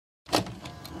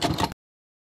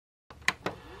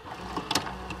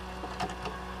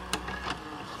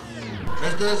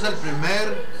Este es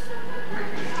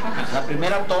la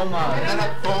primera toma.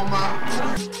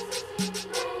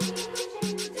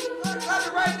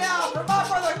 Right now, for my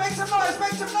brother, make some noise,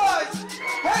 Jesus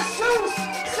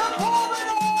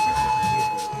Sepulveda!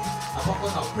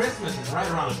 No, Christmas is right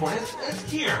around the corner.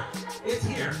 It's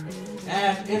here.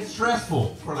 And it's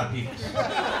stressful for Latinos.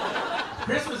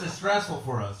 Christmas is stressful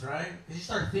for us, right? Because you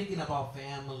start thinking about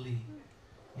family.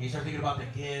 And you start thinking about the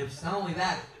gifts. Not only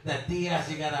that tias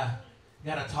you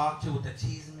gotta talk to with the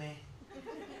chisme.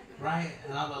 Right?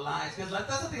 And all the lines. Because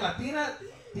that's the thing, Latina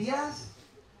tias,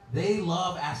 they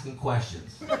love asking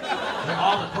questions. Like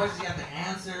all the questions you have to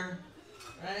answer.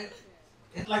 Right?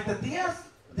 It's like the tias,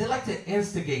 they like to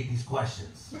instigate these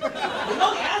questions. They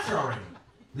know the answer already.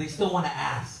 They still want to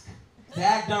ask. They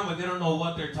act dumb if they don't know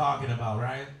what they're talking about,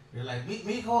 right? You're like,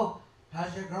 mijo,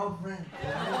 how's your girlfriend?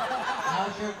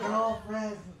 How's your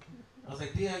girlfriend? I was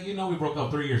like, Tia, you know we broke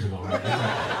up 3 years ago, right?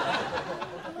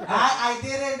 I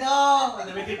didn't know. And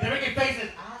they're making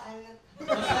faces.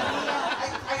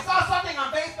 I saw something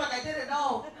on Facebook I didn't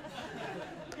know.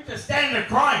 You're just standing there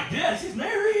crying. Yeah, she's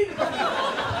married.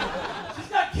 She's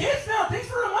got kids now. Thanks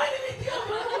for reminding me, Tia.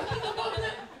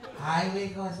 Hi,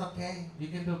 mijo, it's okay. You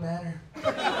can do better.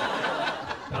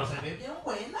 Pero se ve bien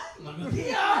buena.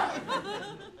 Tia.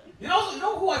 You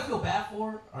know who I feel bad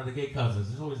for? Are the gay cousins.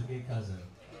 There's always a gay cousin.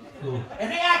 And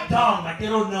they act dumb, like they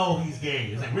don't know he's gay.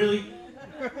 It's like, really?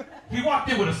 He walked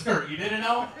in with a skirt. You didn't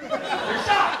know? You're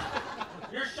shocked.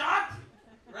 You're shocked?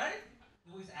 Right?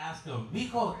 You always ask him,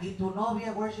 mijo, ¿y tu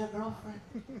novia? Where's your girlfriend?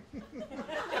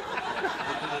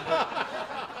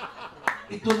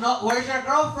 Where's your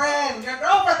girlfriend? Your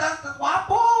girlfriend, that's the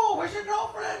guapo. Where's your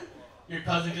girlfriend? Your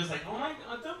cousin just like, oh my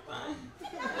God, I'm fine.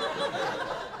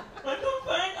 I'm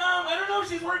fine. I don't know if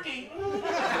she's working.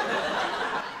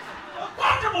 I'm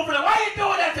comfortable for that. Why are you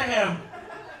doing that to him?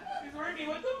 He's working.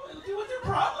 What's your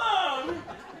problem?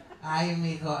 Ay,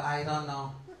 mijo, I don't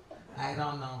know.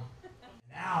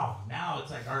 Now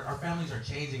it's like our families are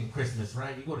changing Christmas,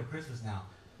 right? You go to Christmas now.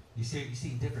 You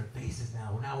see different faces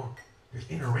now. There's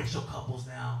interracial couples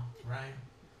now, right?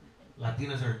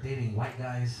 Latinas are dating white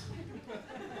guys.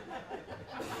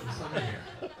 There's somebody here.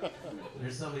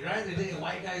 There's somebody, right? They're dating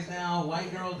white guys now.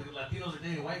 White girls, the Latinos are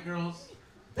dating white girls.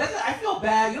 I feel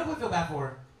bad. You know what I feel bad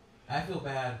for? I feel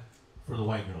bad for the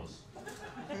white girls.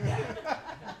 Yeah.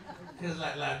 Because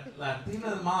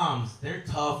Latina moms, they're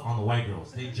tough on the white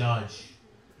girls. They judge.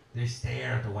 They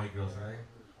stare at the white girls, right?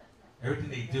 Everything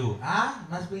they do.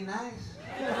 Must be nice.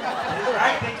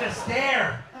 Right? They just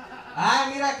stare.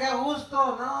 Mira que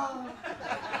gusto, no.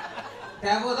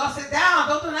 Don't sit down.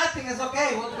 Don't do nothing. It's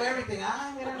okay. We'll do everything.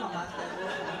 Mira nomás.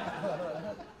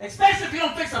 Especially if you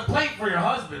don't fix a plate for your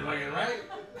husband, right?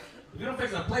 If you don't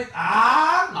fix a plate,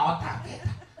 no, está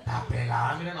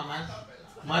pelada. Mira nomás.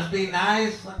 Must be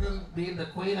nice. Fucking being the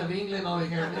Queen of England over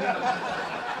here.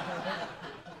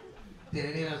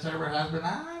 Didn't even serve her husband.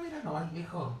 Mira nomás,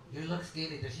 mijo. You look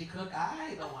skinny. Does she cook?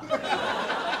 I don't want it.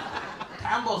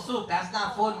 Campbell soup. That's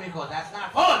not food, mijo. That's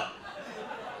not food.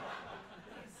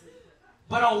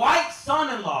 But a white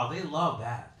son-in-law, they love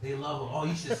that. They love,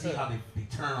 you should see how they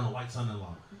turn on the white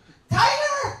son-in-law.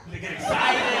 Tyler! They get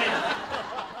excited.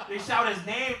 They shout his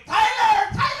name.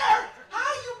 Tyler! Tyler!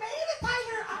 You made it,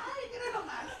 Tyler!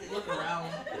 They look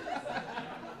around.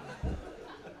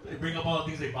 They bring up all the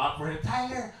things they bought for him.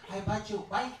 Tyler, I bought you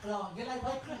White Claw. You like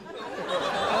White Claw?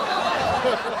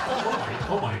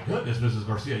 Oh my goodness, Mrs.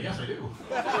 Garcia. Yes, I do.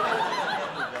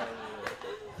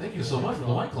 Thank you so much for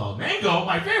the White Claw. Mango,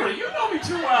 my favorite. You know me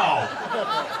too well.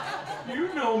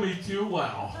 You know me too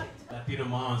well. Latino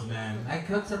moms, man. I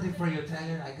cooked something for you,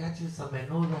 Tyler. I got you some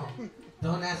menudo.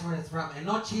 Don't ask where it's from. And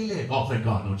no chile. Oh, thank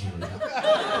God, no chile.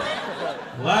 Yeah.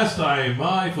 Last time,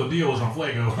 my fondillo was on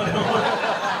fuego.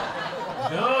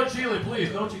 No chile,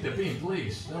 please. No chitepin,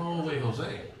 please. No way,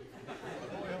 Jose.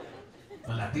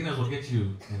 But Latinas will get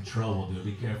you in trouble, dude.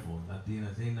 Be careful.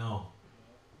 Latinas, they know.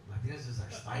 Latinas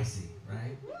are spicy,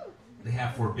 right? They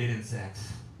have forbidden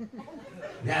sex.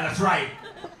 Yeah, that's right.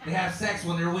 They have sex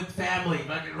when they're with family,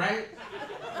 right?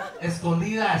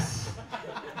 Escondidas.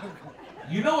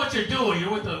 You know what you're doing.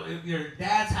 You're with your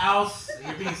dad's house.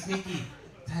 You're being sneaky.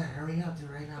 Tyler, hurry up, dude,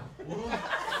 right now.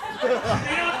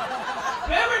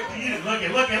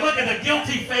 Look at the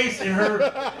guilty face in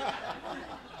her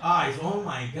eyes. Oh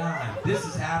my God, this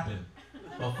has happened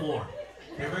before.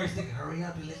 They're very sneaky. Hurry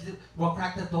up, we'll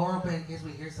crack the door open in case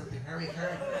we hear something. Hurry.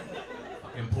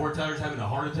 And poor Tyler's having a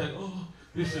heart attack. Oh,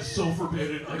 this is so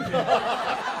forbidden. I can't.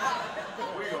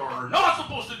 We are not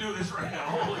supposed to do this right now.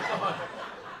 Holy God.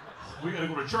 We gotta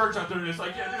go to church after this.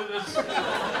 I can't do this.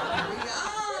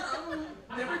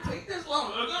 Never take this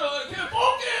long. I can't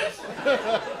focus.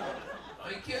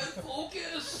 I can't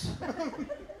focus.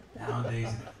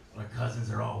 Nowadays, my cousins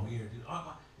are all weird, dude.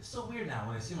 It's so weird now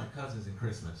when I see my cousins in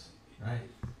Christmas, right?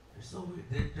 They're so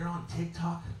weird. They're on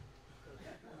TikTok.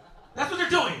 That's what they're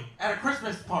doing at a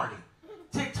Christmas party.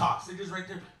 TikToks. They're just right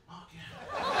there. Oh, yeah.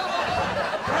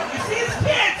 Right? You see these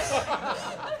kids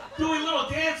doing little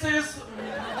dances.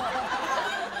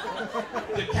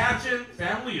 The caption,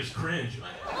 family is cringe.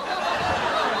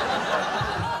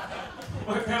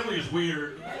 My family is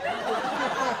weird. In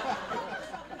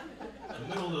the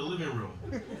middle of the living room.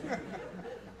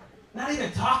 Not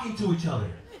even talking to each other.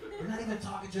 They're not even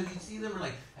talking to each other. You see them, we're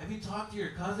like, have you talked to your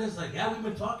cousins? Like, yeah, we've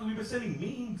been talking, we've been sending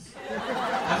memes.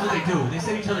 That's what they do. They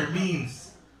send each other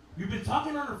memes. We've been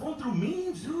talking on our phone through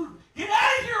memes, dude. Get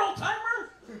out of here, old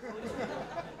timer!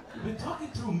 We've been talking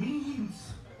through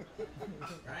memes.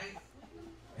 Right?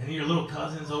 And your little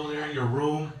cousins over there in your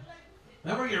room.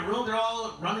 Remember your room? They're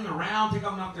all running around, taking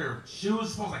off their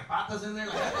shoes. Smells like patas in there.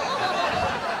 Like,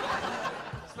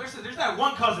 especially, there's that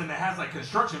one cousin that has like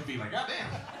construction feet. Like, goddamn.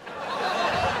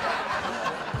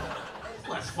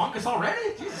 That's fungus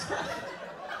already? Jesus Christ.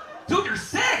 Dude, you're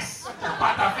 6! Your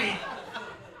pata feet.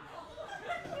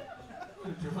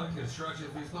 Your fucking construction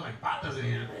feet smell like patas in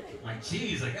here. Like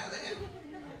cheese. Like, goddamn.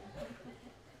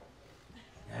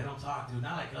 Yeah, don't talk, dude.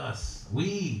 Not like us.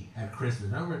 We had Christmas.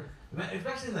 Remember?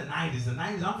 Especially in the 90s. The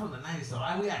 90s, I'm from the 90s, so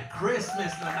we had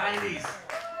Christmas in the 90s.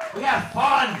 We had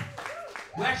fun.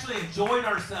 We actually enjoyed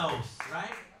ourselves,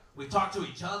 right? We talked to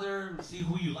each other, see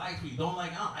who you like, who you don't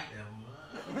like. I don't like them.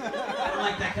 I don't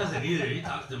like that cousin either. He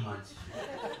talks too much.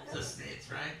 It's a snitch,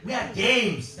 right? We had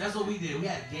games. That's what we did. We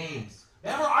had games.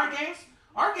 Remember our games?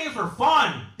 Our games were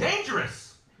fun.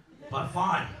 Dangerous, but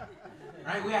fun.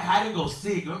 Right? We had hide and go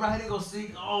seek. Remember hide and go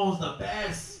seek? Oh, it was the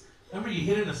best. Remember you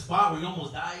hit in a spot where you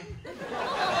almost died?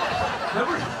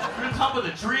 Remember you're on top of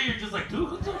the tree, you're just like, dude,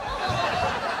 what the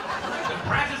The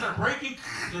branches are breaking.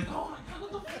 Like, oh my God,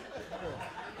 what the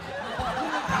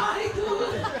Die,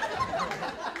 dude.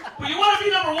 But you want to be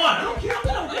number 1. I don't care, I'm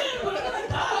gonna win, but I'm gonna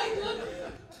die, dude.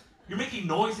 You're making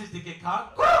noises to get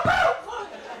caught.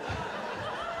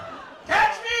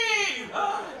 Catch me!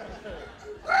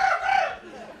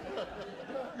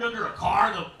 You're under a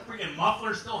car, the freaking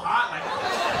muffler's still hot. Like,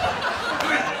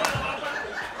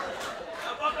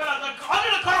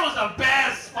 under the car was the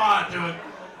best spot, dude.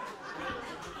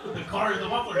 The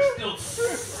muffler is still.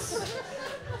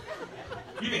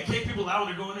 You can kick people out when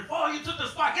they're going there. Oh, you took the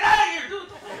spot. Get out of here, dude.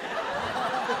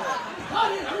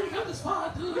 I already got the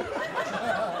spot, dude.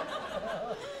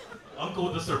 Uncle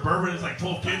with the Suburban is like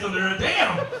 12 kids under there.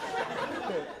 Damn.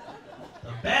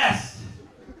 The best.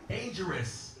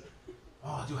 Dangerous.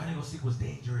 Oh, dude, hide and go seek was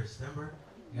dangerous, remember?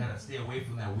 You gotta stay away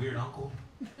from that weird uncle.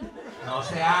 No,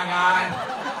 say hi, guy.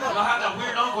 You'll have that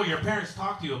weird uncle your parents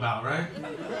talk to you about, right?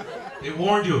 They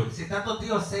warned you. Say, Tato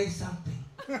Tio, say something.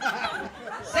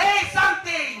 Say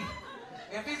something!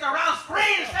 If he's around,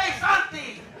 scream, say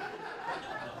something!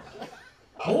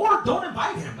 Or don't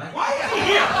invite him. Like, why is he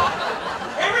here?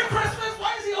 Every Christmas,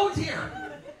 why is he always here?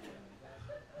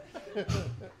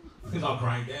 He's all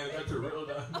crying, damn, it got too real,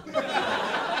 done.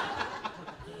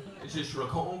 It's just struck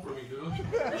home for me, dude.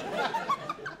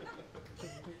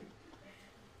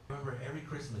 Remember, every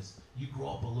Christmas, you grow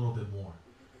up a little bit more,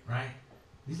 right?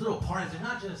 These little parties, they're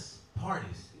not just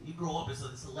parties. You grow up, it's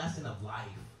a lesson of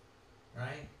life,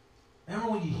 right?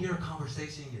 Remember when you hear a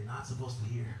conversation you're not supposed to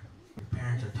hear? Your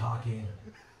parents are talking,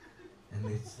 and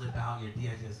they slip out, your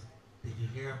tia just, did you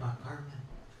hear about Carmen?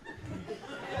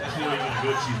 That's really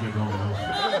good she's been going on.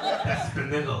 That's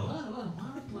pendejo.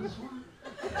 What? Plus one?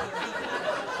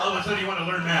 All of a sudden you want to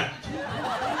learn math.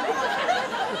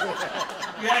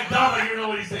 You act dumb like you don't know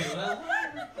what he's saying. Well,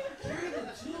 carry the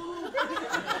 2.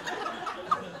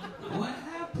 What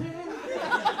happened?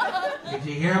 Did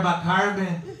you hear about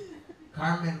Carmen?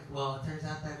 Carmen, well, it turns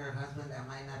out that her husband, that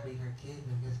might not be her kid,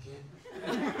 but his kid.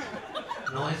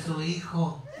 No es su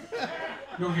hijo.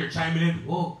 You're over here chiming in.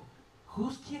 Whoa,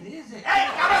 whose kid is it? Hey,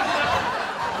 cabrón,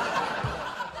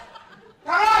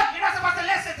 you're not supposed to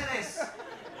listen to this.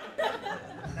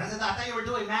 I thought you were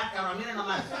doing math, cabrón. Mira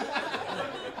nomás.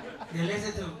 You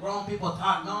listen to grown people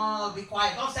talk. No, be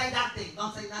quiet. Don't say nothing.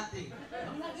 Don't say nothing.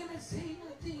 I'm not going to say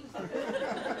nothing.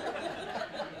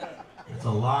 It's a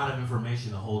lot of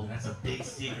information to hold, and that's a big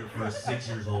secret for a 6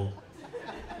 years old.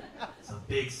 It's a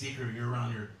big secret. You're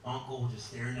around your uncle just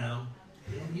staring at him.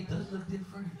 Yeah, he does look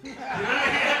different. Look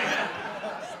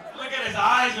at his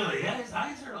eyes. You're like, yeah, his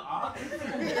eyes are odd.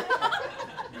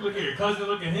 You look at your cousin,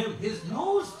 look at him. His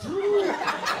nose, too.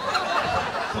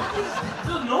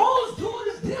 The nose, dude,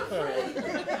 is different.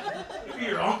 Maybe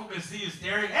your uncle can see you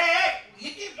staring. Hey,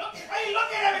 you keep looking. Why are you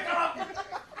looking at me? Come on.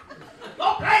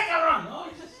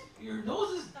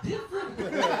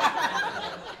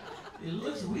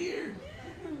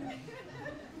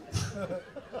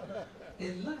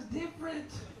 It looks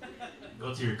different.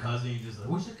 Go to your cousin, you just like,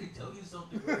 I wish I could tell you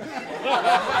something.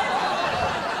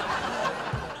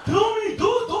 Tell me, dude,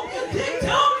 don't be a dick,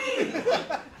 tell me.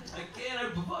 I can't,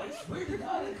 I swear to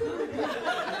God, I couldn't.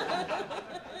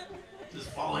 Just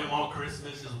follow him all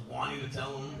Christmas, just wanting to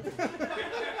tell him.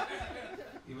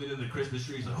 Even in the Christmas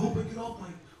tree, he's like, I hope I get off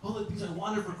all the things I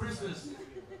wanted for Christmas.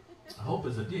 I hope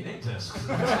it's a DNA test.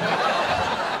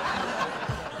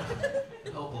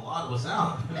 Help a lot of us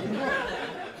out.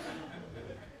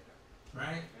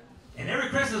 Right? And every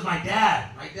Christmas, my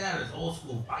dad is old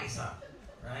school paisa,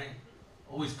 right?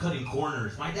 Always cutting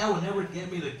corners. My dad would never give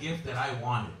me the gift that I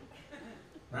wanted,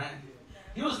 right?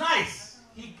 He was nice.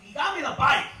 He got me the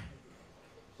bike,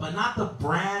 but not the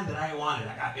brand that I wanted.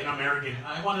 I got American.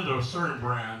 I wanted a certain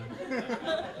brand.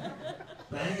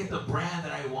 But I didn't get the brand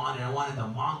that I wanted. I wanted the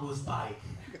Mongoose bike.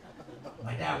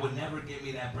 My dad would never give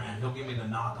me that brand. He'll give me the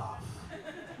knockoff.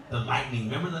 The Lightning.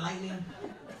 Remember the Lightning?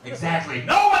 Exactly.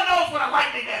 No one knows what a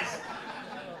Lightning is.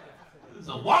 It's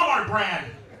a Walmart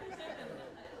brand.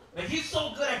 But he's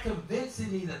so good at convincing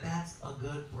me that that's a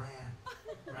good brand.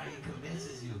 Right? He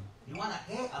convinces you. You want a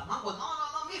mango? No,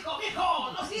 mijo,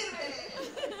 no sirve.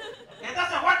 It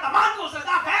doesn't work. The Mongoose is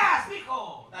not fast,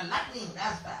 mijo. The Lightning,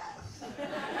 that's fast.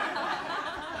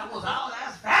 That was out.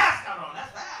 That's fast, cabrón.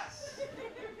 That's fast.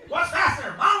 What's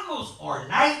faster, Mongoose or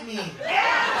Lightning?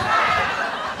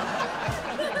 Yeah.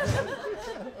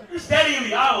 You're standing in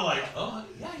the aisle like, oh,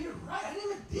 yeah, you're right. I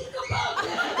didn't even think about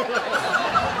that.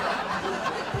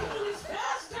 Lightning is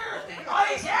faster. Oh,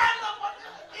 he's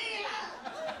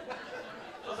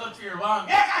goes up to your mom.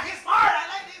 Yeah, he's smart. I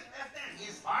like this.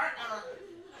 He's smart.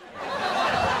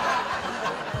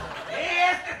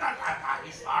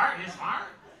 He's smart. He's smart.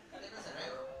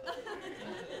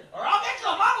 Or I'll get you a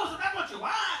Mongoose if that's what you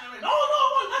want. I mean, no, I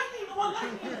want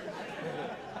Lightning.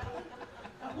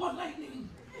 I want Lightning.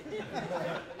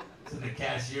 So the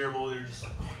cashier over there just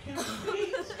like, oh, I can't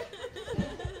wait.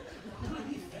 I'm gonna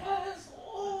be fast.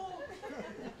 Oh.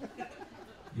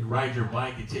 You ride your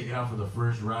bike, you take it out for the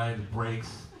first ride, it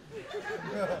breaks.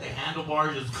 The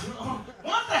handlebars just,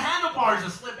 once the handlebars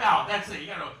just slip out, that's it. You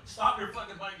gotta stop your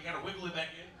fucking bike, you gotta wiggle it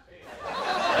back in.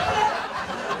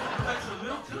 That's a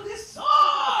little, dude, this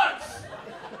sucks.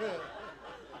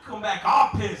 I come back all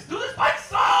pissed. Dude, this bike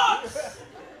sucks.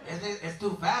 It's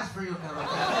too fast for you, cabrón.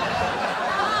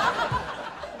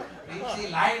 Pinche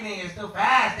Lightning is too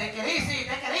fast. Take it easy,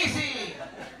 take it easy.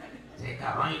 Say,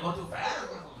 cabrón, you go too fast.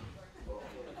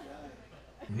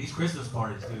 And these Christmas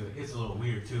parties, dude, it gets a little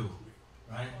weird too,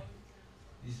 right?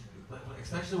 But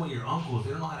especially when your uncles,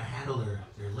 they don't know how to handle their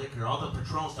liquor. All the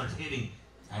Patron starts hitting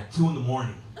at 2 in the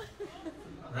morning,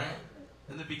 right?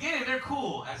 In the beginning, they're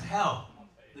cool as hell.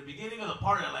 The beginning of the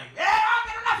party, they're like, yeah,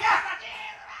 una fiesta.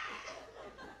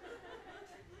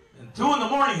 And 2 in the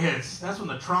morning hits. That's when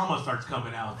the trauma starts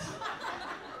coming out.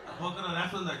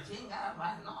 That's when they're chinga,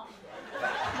 no.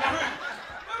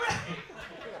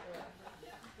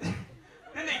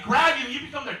 Then they grab you and you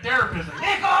become their therapist. Like,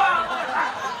 Nico!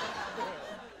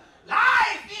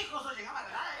 Life, Nico! So llegaba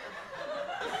life.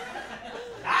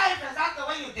 Life is not the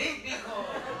way you think, Nico.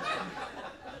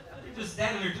 You're just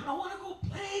standing there, dude, I want to go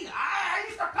play. I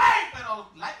used to play, but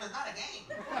life is not a game.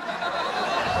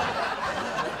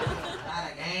 Not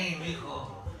a game, Nico.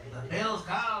 The bills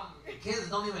come. The kids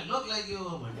don't even look like you.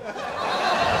 What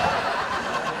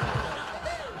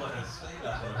a slave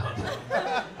about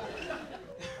that.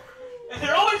 And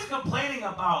they're always complaining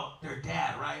about their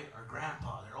dad, right? Or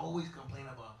grandpa. They're always complaining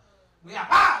about,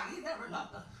 he never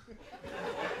loved us.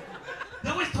 They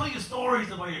always tell you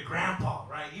stories about your grandpa,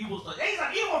 right? Evil stuff. He's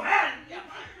an evil man. Yeah,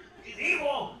 he's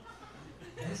evil.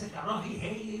 And they say, cabrón,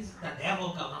 he's the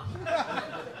devil, cabrón.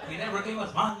 He never gave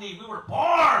us money. We were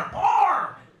poor.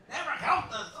 Never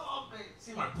helped us. Oh, man.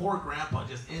 See, my poor grandpa,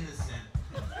 just innocent.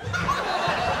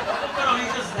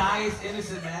 He's just nice,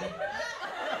 innocent man.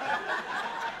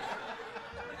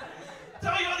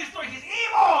 Tell me all these stories. He's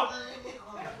evil.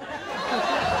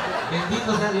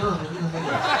 Bendito sea Dios. Bendito sea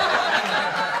Dios.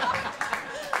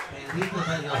 Bendito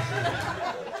sea Dios.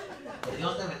 Que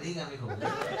Dios te bendiga, mijo.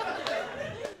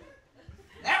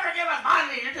 Never give us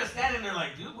money. You're just standing there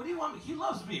like, dude, what do you want me? He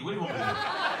loves me. What do you want me to do?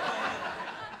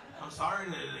 I'm sorry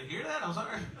to hear that. I'm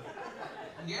sorry.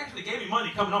 You actually gave me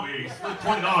money coming over here. You split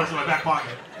 $20 in my back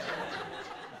pocket.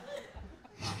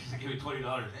 He gave me $20.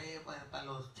 Hey, para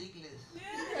los chicles.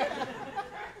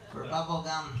 For bubble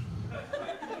gum.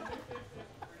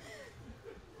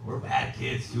 We're bad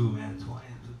kids too, man. Do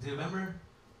you remember?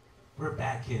 We're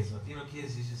bad kids. Latino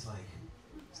kids, you just like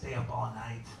stay up all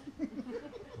night,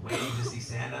 waiting to see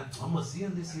Santa. I'm gonna see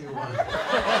him this year. Right?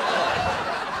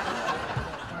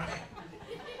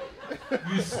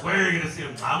 You swear you're gonna see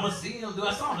him. I'm gonna see him, dude.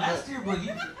 I saw him last year, but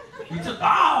he took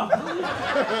off, dude. I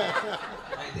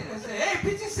said, hey,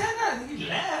 pinche Santa. And he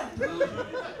left, dude.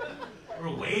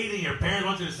 We're waiting. Your parents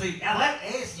want you to sleep.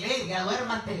 Hey, sleep.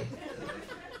 Duérmate.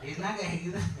 He's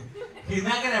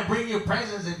not gonna bring you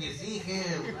presents if you see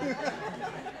him.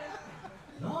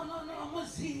 No, I'm gonna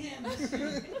see him.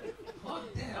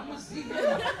 Fuck that, I'm gonna see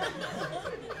him.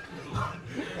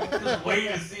 Just wait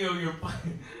to see how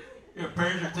your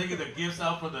parents are taking the gifts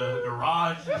out from the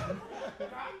garage.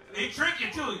 They trick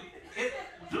you too.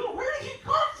 Dude, where did he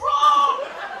come from?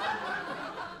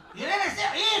 You didn't say,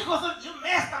 hijos, you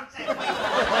missed him.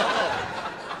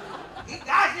 He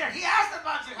got here, he asked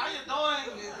about you, how you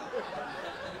doing?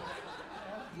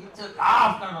 He took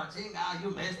off, cabrón, chinga, you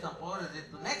missed him,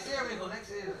 pobrecito. Next year, mijo, next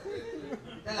year.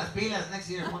 Te las pilas next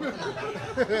year, ponte las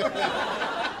pilas.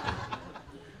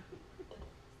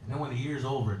 And then when the year's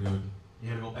over, dude, you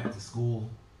gotta go back to school,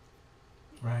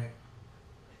 right?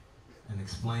 And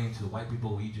explain to white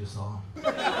people what you just saw.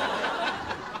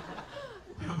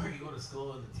 Remember, you go to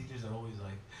school and the teachers are always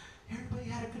like, everybody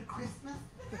had a good Christmas?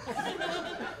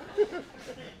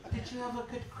 Did you have a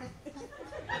good Christmas?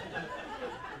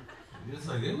 It's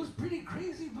like, it was pretty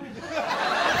crazy, but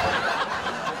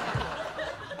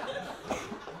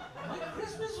my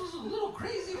Christmas was a little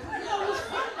crazy, but yeah, it was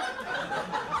fun.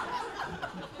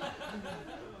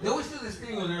 They always do this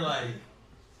thing where they're like,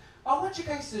 I want you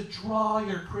guys to draw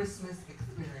your Christmas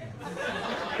experience.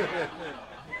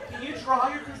 Can you draw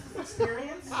your Christmas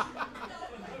experience?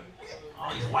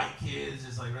 All these white kids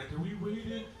just like right there, we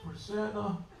waited for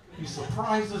Santa. He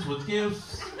surprised us with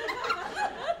gifts.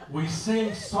 We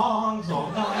sing songs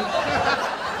all night.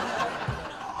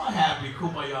 All happy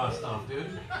kumbaya stuff, dude.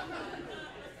 And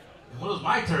when it was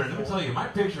my turn, let me tell you, my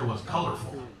picture was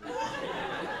colorful.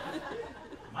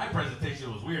 My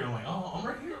presentation was weird. I'm like, oh, I'm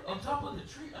right here on top of the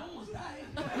tree. I almost died.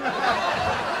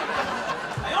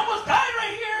 I almost died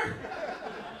right here.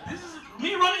 This is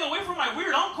me running away from my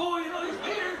weird uncle. You know, he's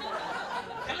weird.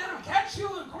 Can't let him catch you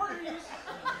in corners.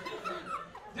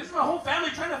 This is my whole family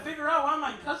trying to figure out why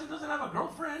my cousin doesn't have a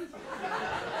girlfriend.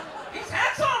 He's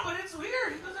handsome, but it's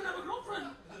weird. He doesn't have a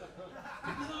girlfriend.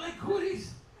 He doesn't like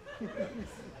cooties.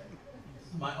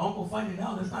 My uncle finding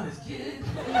out that's not his kid.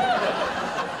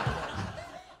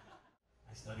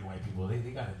 I study white people. They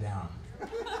got it down.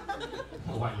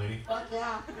 A white lady. Fuck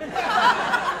yeah.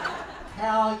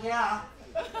 Hell yeah.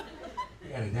 They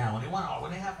got it down.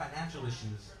 When they have financial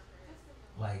issues,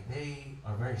 like, they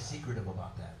are very secretive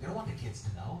about that. They don't want the kids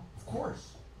to know, of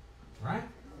course, right?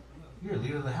 You're a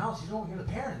leader of the house. You're the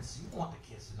parents. You don't want the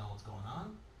kids to know what's going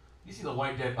on. You see the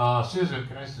white dad, Susan,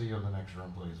 can I see you in the next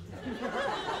room, please?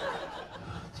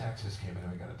 Taxes came in,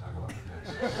 we gotta talk about the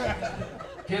taxes.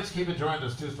 Kids, keep enjoying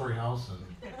this 2-story house and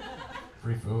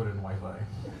free food and Wi-Fi.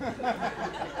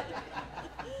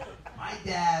 My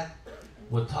dad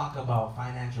would talk about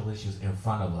financial issues in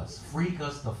front of us. Freak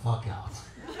us the fuck out.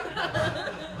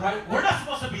 Right? We're not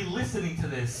supposed to be listening to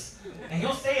this. And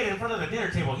he'll say it in front of the dinner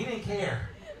table. He didn't care.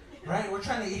 Right? We're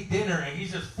trying to eat dinner and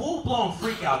he's just full-blown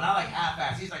freak out, not like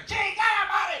half-ass. He's like, gee, God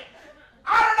about it!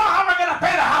 I don't know how we're gonna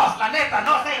pay the house, la neta.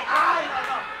 No say, I don't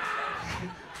know.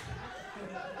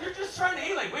 You're just trying to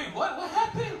eat like, wait, what? What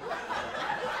happened?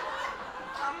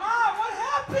 Mama, what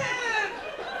happened?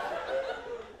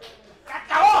 Se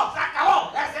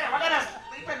acabó. That's it. We're gonna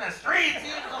sleep in the streets.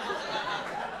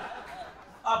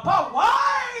 But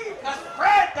why? Because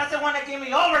Fred doesn't want to give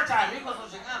me overtime.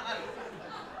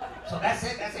 So that's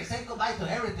it. Say goodbye to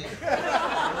everything.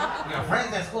 Your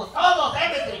friends at school. Todos,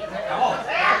 everything. Se acabó.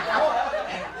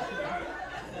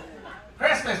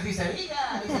 Christmas, dice,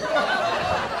 hija.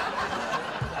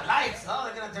 The lights. Oh,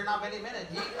 they're going to turn off any minute.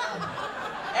 Enjoy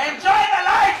the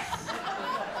lights.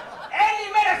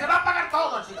 Any minute se va a apagar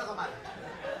todo, chicos.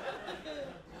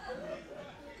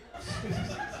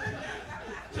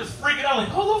 Just freaking out like,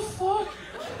 oh the fuck?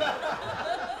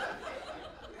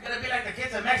 You're gonna be like the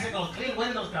kids in Mexico, clean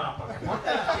windows, cabrón.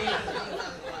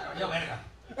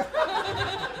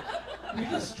 You're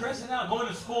just stressing out, going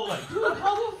to school like, dude,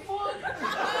 how the fuck?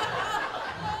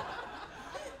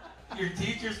 Your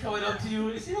teacher's coming up to you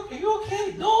and say, okay, you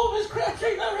okay? No, Miss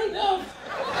Crabtree, not right now.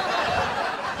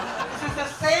 This is a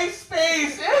safe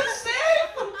space. It's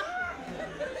safe.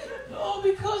 No,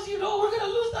 because we're gonna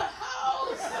lose the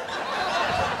house.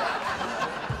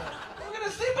 We're gonna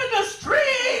sleep in the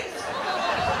streets.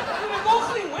 We're gonna go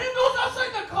clean windows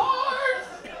outside the cars.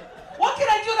 What can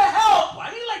I do to help?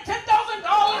 I need like $10,000.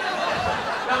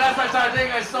 Well, that's my time. Thank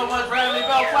you guys so much for having me.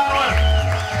 Bellflower.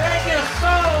 Thank you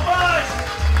so much.